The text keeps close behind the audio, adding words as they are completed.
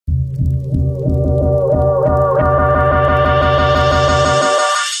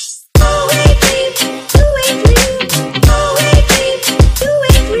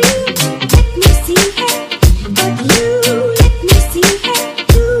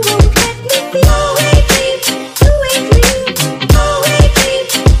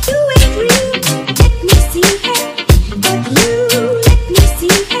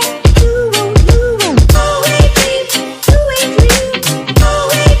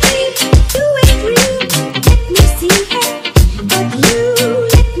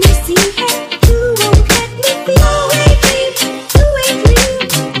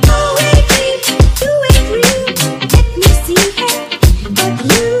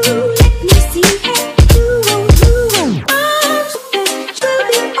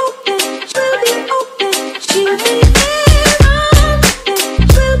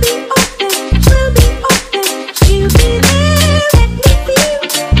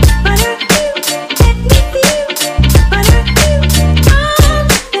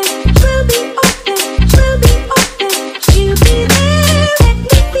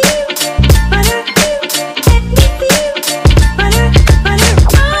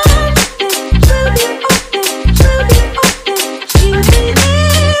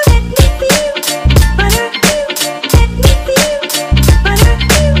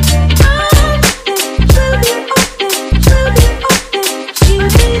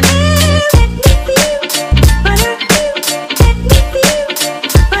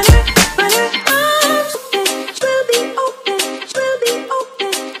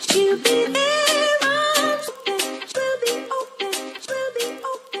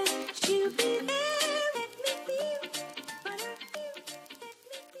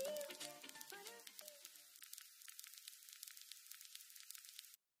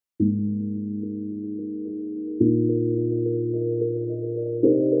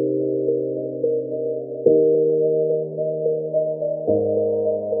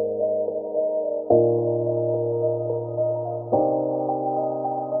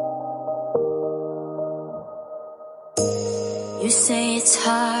say it's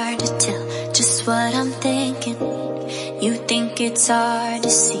hard to tell just what I'm thinking. You think it's hard to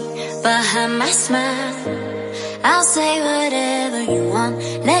see behind my smile. I'll say whatever you want,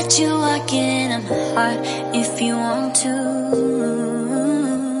 let you walk in on my heart if you want to.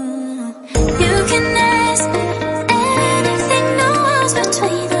 You can ask me anything, no walls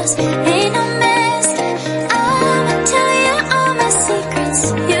between us, ain't no mask. I'ma tell you all my secrets.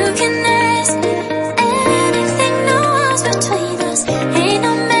 You can ask me anything, no walls between us, ain't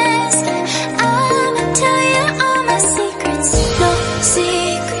no mask. I'ma tell you all my secrets. No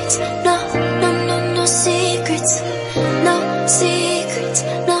secrets, no, no, no, no secrets. No secrets,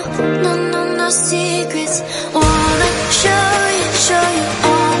 no, no, no, no secrets. Wanna show you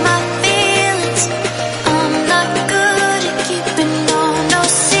all my feelings. I'm not good at keeping no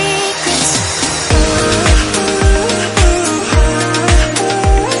secrets.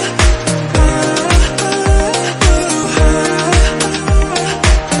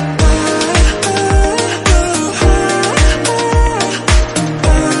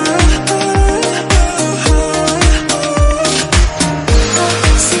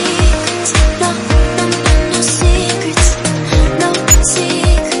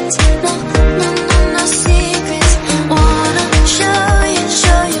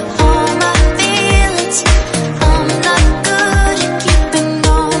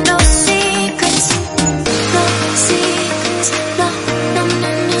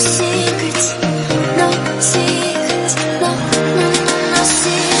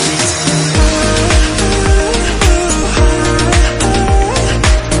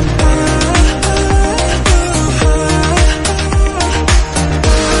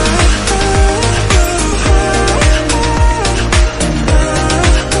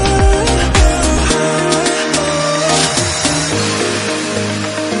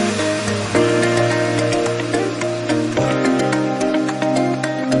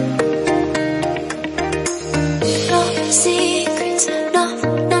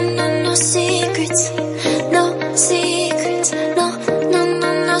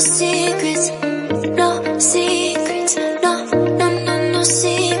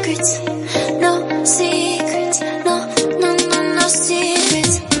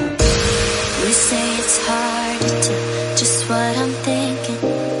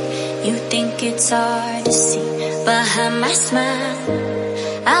 It's hard to see behind my smile.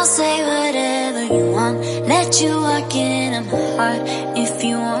 I'll say whatever you want, let you walk in on my heart if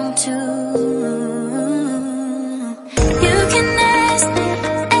you want to. You can ask me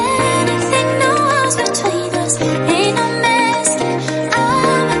anything, no walls between us, ain't no mask.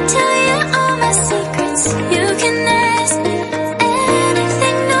 I'ma tell you all my secrets. You can ask me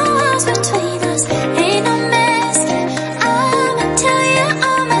anything, no walls between us, ain't no mask. I'ma tell you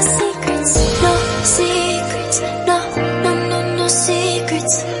all my secrets. No secrets, no, no, no, no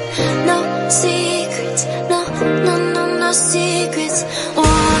secrets. No secrets, no, no, no, no secrets.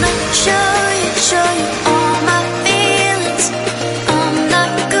 Wanna show you all my feelings. I'm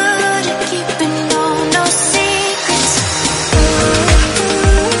not good at keeping no secrets.